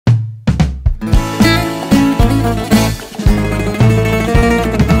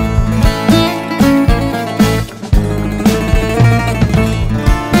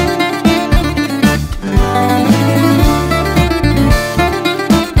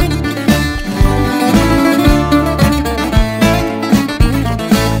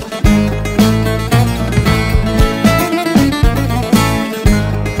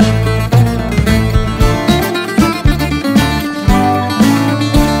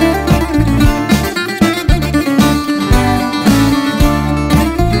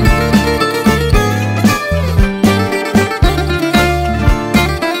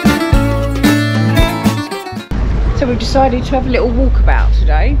decided to have a little walkabout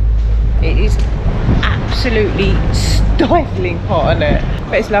today. It is absolutely stifling hot, isn't it?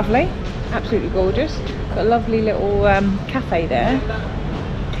 But it's lovely, absolutely gorgeous. Got a lovely little cafe there.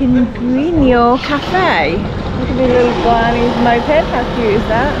 Pinguino Cafe. Look at the little Guyanese moped, how cute is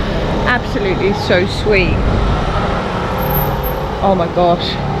that? Absolutely so sweet. Oh my gosh.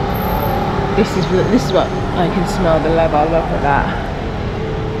 This is what I can smell, the leather. Look at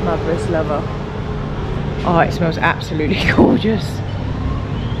that. Mother's leather. Oh, it smells absolutely gorgeous.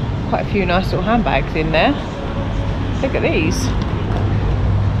 Quite a few nice little handbags in there. Look at these.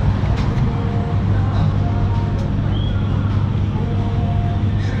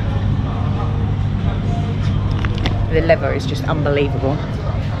 The leather is just unbelievable.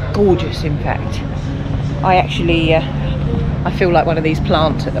 Gorgeous, in fact. I actually, I feel like one of these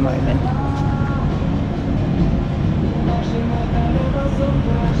plants at the moment.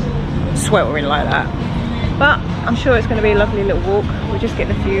 Sweltering like that. But I'm sure it's going to be a lovely little walk. We're just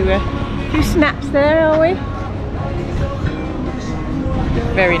getting a few snaps there, are we?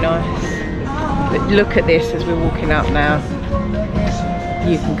 Very nice. But look at this as we're walking up now.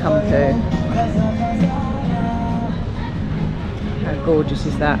 You can come through. How gorgeous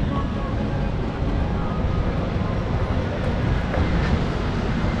is that?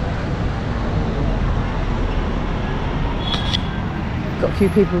 Got a few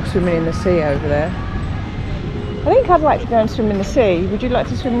people swimming in the sea over there. I think I'd like to go and swim in the sea. Would you like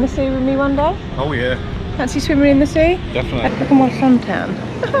to swim in the sea with me one day? Oh yeah. Fancy swimming in the sea? Definitely. Look at my suntan.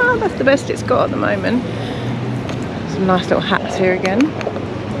 That's the best it's got at the moment. Some nice little hats here again.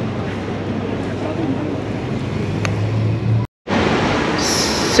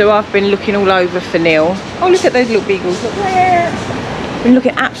 So I've been looking all over for Neil. Oh, look at those little beagles. Look there. Been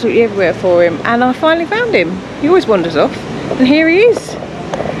looking absolutely everywhere for him, and I finally found him. He always wanders off, and here he is.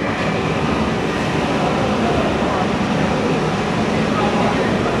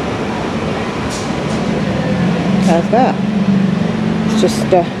 How's that? It's just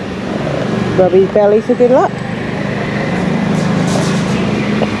rub his belly for good luck.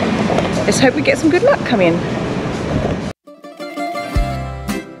 Let's hope we get some good luck coming.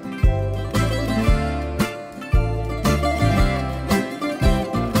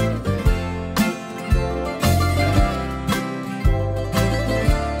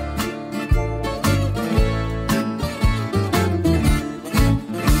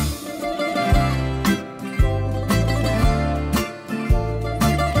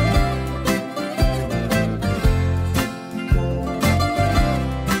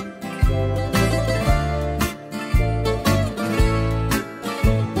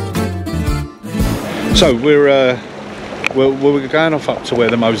 So we're going off up to where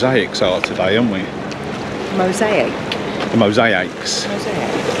the mosaics are today, aren't we? Mosaic? The mosaics.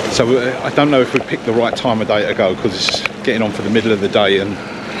 Mosaic. So I don't know if we picked the right time of day to go, because it's getting on for the middle of the day, and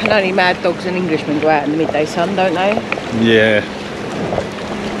only mad dogs and Englishmen go out in the midday sun, don't they? Yeah.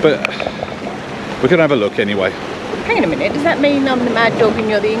 But we're going to have a look anyway. Hang on a minute, does that mean I'm the mad dog and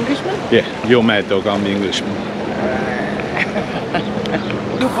you're the Englishman? Yeah, you're mad dog, I'm the Englishman.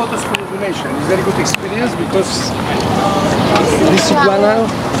 Do photos for the donation. It's a very good experience because this iguana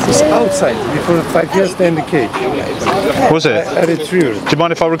is outside before 5 years in the cage. Was it? I retrieved. Do you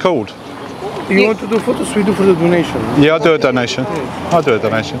mind if I record? You want to do photos? We do for the donation. Yeah, I'll do a donation. I'll do a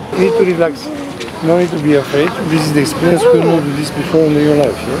donation. You need to relax. No need to be afraid. This is the experience. We will do this before in your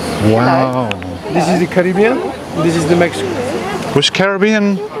life. Yes. Wow. This is the Caribbean. This is the Mexico. Which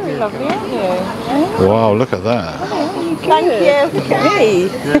Caribbean? Lovely, aren't you? Wow, look at that. Thank you. Okay.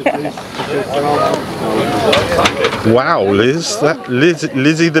 Wow, Liz. That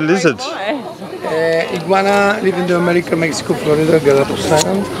Lizzie the lizard. Iguana live in the America, Mexico, Florida, Galapagos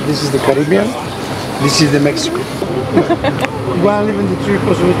Island. This is the Caribbean. This is the Mexico. Iguana live in the tree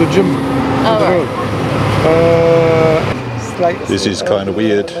because of the jump. This is kind of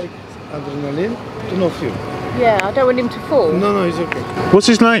weird. Like adrenaline to no fear. Yeah, I don't want him to fall. No, it's okay. What's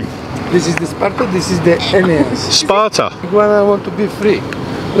his name? This is the Sparta, this is the Aeneas. Sparta. Iguana want to be free.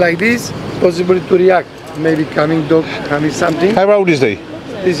 Like this, possible to react. Maybe coming dog, coming something. How old is he?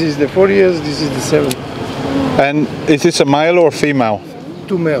 This is the 4 years, this is the 7. And is this a male or a female?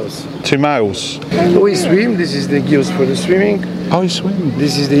 2 males. 2 males. We swim, this is the gills for the swimming. Oh, he's swimming.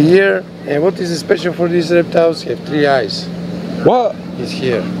 This is the ear. And what is special for these reptiles? Have 3 eyes. What? He's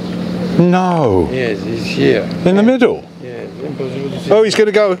here. No. Yes, he's here. In the middle? Yes, impossible to see. Oh, he's going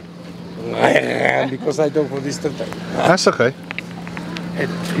to go. Because I don't for this turtle. That's okay.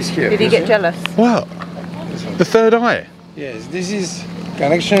 He's here. Did he get jealous? What? The third eye? Yes, this is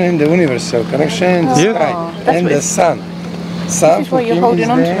connection in the universal, connection in the Yeah. sky, and the sun. This is why you're holding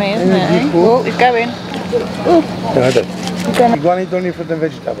on to me, isn't it? Oh, he's going. Like that. Iguana eat only fruit and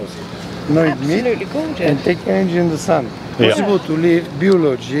vegetables. No eat meat. Absolutely gorgeous. And take energy in the sun. Yeah. Possible to live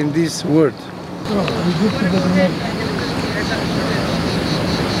biology in this world. Will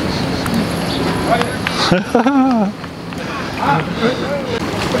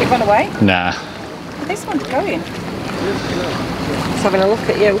it run away? Nah. This one's going. It's having a look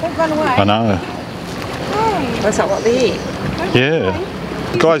at you. Don't run away. I know. That's not what they eat. Yeah.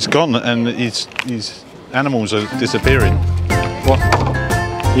 The guy's gone and his animals are disappearing. What?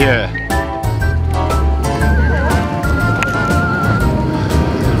 Yeah.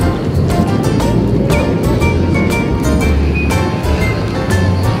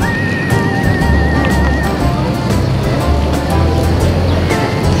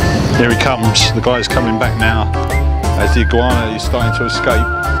 Here he comes. The guy's coming back now as the iguana is starting to escape.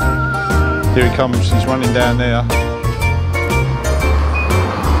 Here he comes. He's running down there.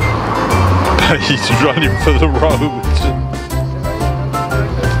 He's running for the road.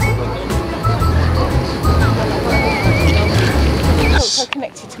 I felt so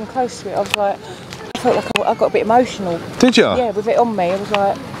connected to him, close to it. I was like, I felt like I got a bit emotional. Did you? Yeah, with it on me. I was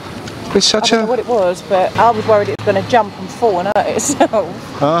like, It's such I don't know what it was, but I was worried it was going to jump and fall and hurt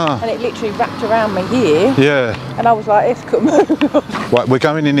itself. Ah. And it literally wrapped around me here. Yeah. And I was like, this could move. Right, we're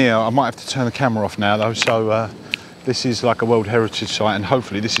going in here. I might have to turn the camera off now though, so this is like a World Heritage Site and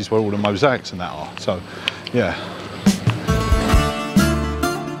hopefully this is where all the mosaics and that are. So, yeah.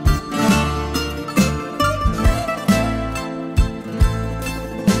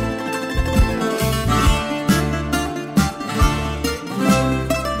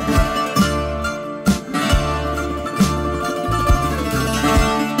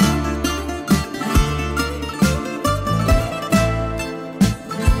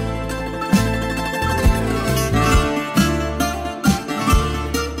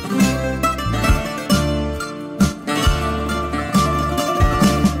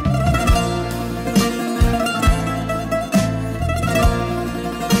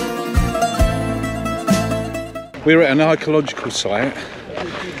 We're at an archeological site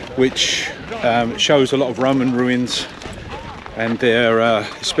which shows a lot of Roman ruins and their,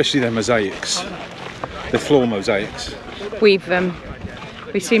 especially their mosaics, the floor mosaics. We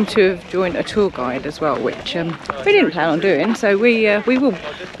seem to have joined a tour guide as well, which we didn't plan on doing. So we will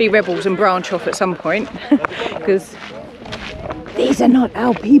be rebels and branch off at some point because these are not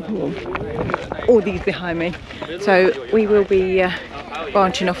our people. All these behind me. So we will be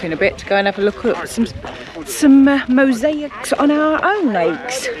branching off in a bit to go and have a look at some mosaics on our own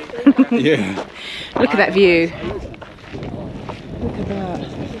lakes. Yeah. Look at that view. Look at that.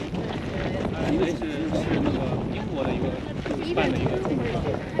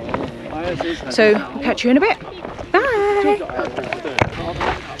 So we'll catch you in a bit. Bye.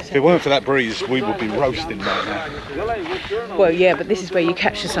 If it weren't for that breeze, we would be roasting right now. Well, yeah, but this is where you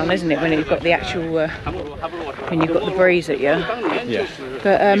catch the sun, isn't it? When you've got the actual, when you've got the breeze at you. Yeah.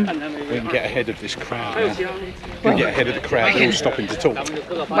 But we can get ahead of this crowd now. We can get ahead of the crowd. They're all stopping to talk.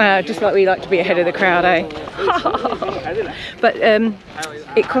 just like we like to be ahead of the crowd, eh? But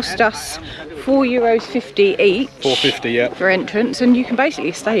it cost us €4.50 each. $4.50, yeah. For entrance, and you can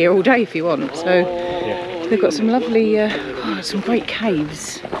basically stay here all day if you want. So Yeah. they've got some lovely, some great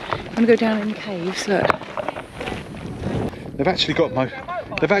caves. I'm gonna go down in the caves. Look. They've actually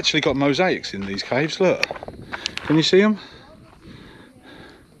got mosaics in these caves. Look, can you see them?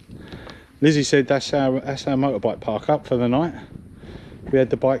 Lizzie said that's our motorbike park up for the night. We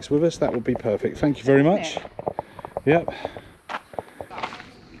had the bikes with us. That would be perfect. Thank you very much. Yep.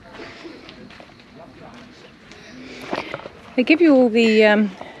 They give you all the,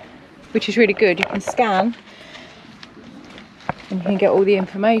 which is really good. You can scan and you can get all the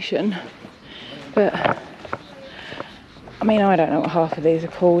information. But I mean, I don't know what half of these are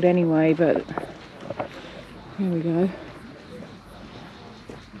called anyway. But here we go.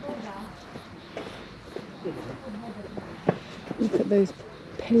 Look at those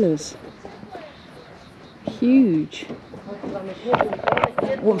pillars. Huge.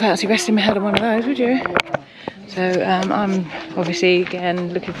 Wouldn't fancy resting my head on one of those, would you? So I'm obviously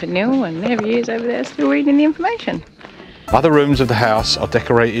again looking for Neil, and there he is over there still reading the information. Other rooms of the house are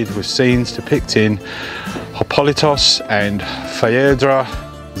decorated with scenes depicting Hippolytos and Phaedra,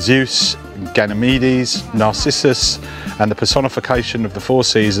 Zeus, Ganymedes, Narcissus, and the personification of the four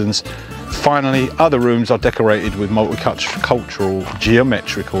seasons. Finally, other rooms are decorated with multicultural,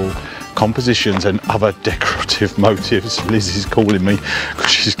 geometrical compositions and other decorative motifs. Liz is calling me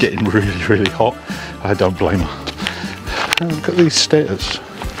because she's getting really, really hot. I don't blame her. Oh, look at these stairs.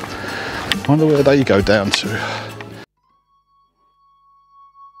 I wonder where they go down to.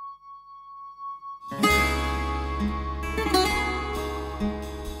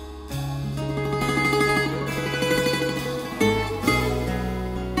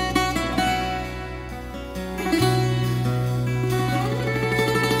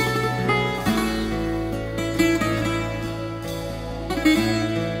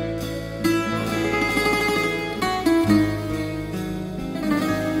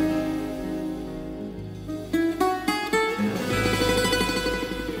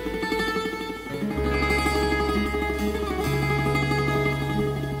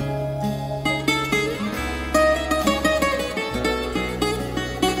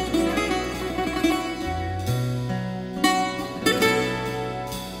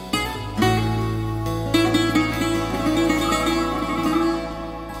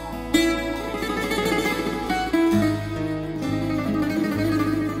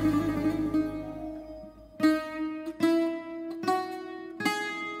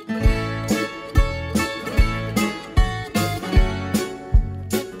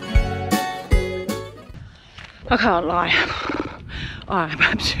 I can't lie, I am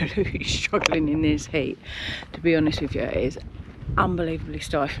absolutely struggling in this heat. To be honest with you, it is unbelievably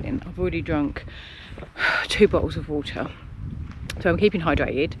stifling. I've already drunk 2 bottles of water, so I'm keeping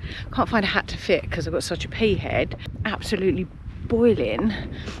hydrated. Can't find a hat to fit because I've got such a pea head. Absolutely boiling.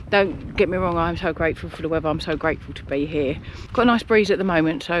 Don't get me wrong, I'm so grateful for the weather. I'm so grateful to be here. Got a nice breeze at the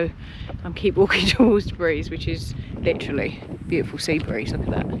moment, so I'm keep walking towards the breeze, which is literally beautiful sea breeze. Look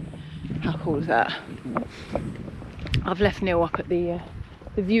at that. How cool is that? I've left Neil up at the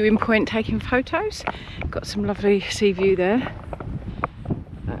viewing point taking photos. Got some lovely sea view there.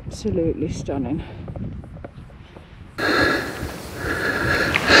 Absolutely stunning. I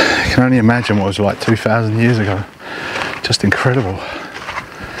can only imagine what it was like 2,000 years ago. Just incredible.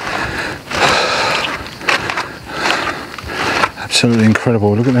 Absolutely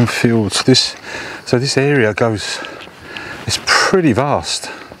incredible. Look at them fields. So this area goes, it's pretty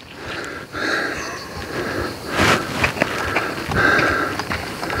vast.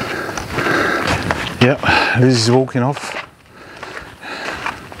 Yep, Lizzie's walking off.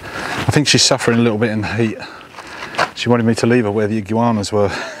 I think she's suffering a little bit in the heat. She wanted me to leave her where the iguanas were.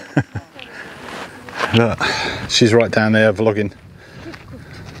 Look, she's right down there vlogging.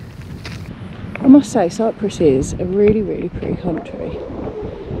 I must say, Cyprus is a really, really pretty country.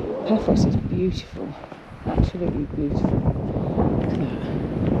 Paphos is beautiful, absolutely beautiful.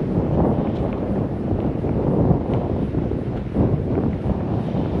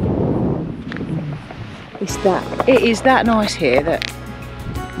 Look at that. It is that nice here that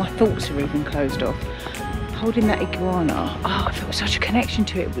my thoughts are even closed off. Holding that iguana, oh, I felt such a connection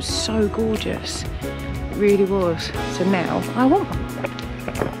to it. It was so gorgeous. It really was. So now I want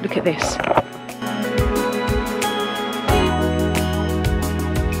one. Look at this.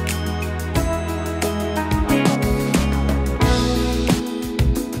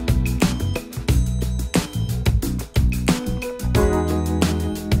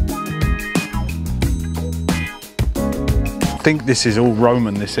 I think this is all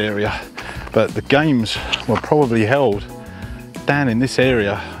Roman, this area, but the games were probably held down in this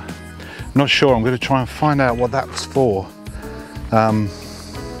area. I'm not sure. I'm going to try and find out what that was for.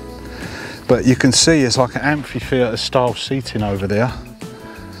 But you can see it's like an amphitheatre style seating over there.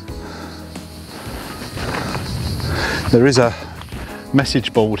 There is a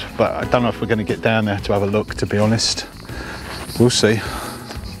message board, but I don't know if we're going to get down there to have a look, to be honest. We'll see.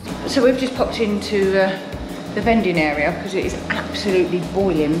 So we've just popped into the vending area because it is absolutely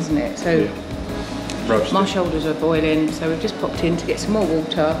boiling, isn't it? So Roasted. My shoulders are boiling, so we've just popped in to get some more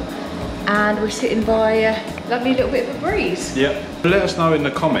water, and we're sitting by a lovely little bit of a breeze. Yeah. Let us know in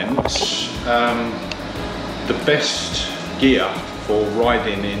the comments the best gear for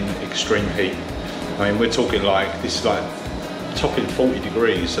riding in extreme heat. I mean, we're talking like, this is like topping 40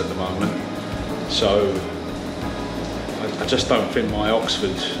 degrees at the moment, so I just don't think my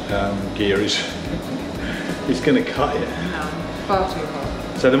Oxford gear is going to cut it. No, far too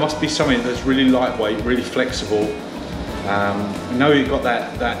hot. So there must be something that's really lightweight, really flexible. You know, you've got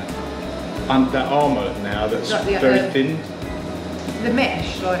that armour now that's like very thin. The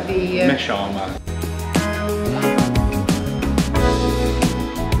mesh, like the mesh armour.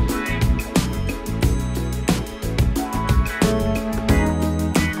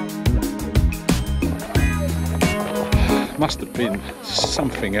 Must have been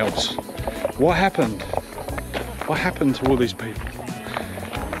something else. What happened? What happened to all these people?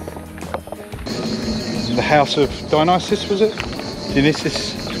 The House of Dionysus, was it?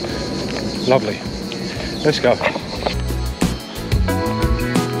 Dionysus. Lovely. Let's go.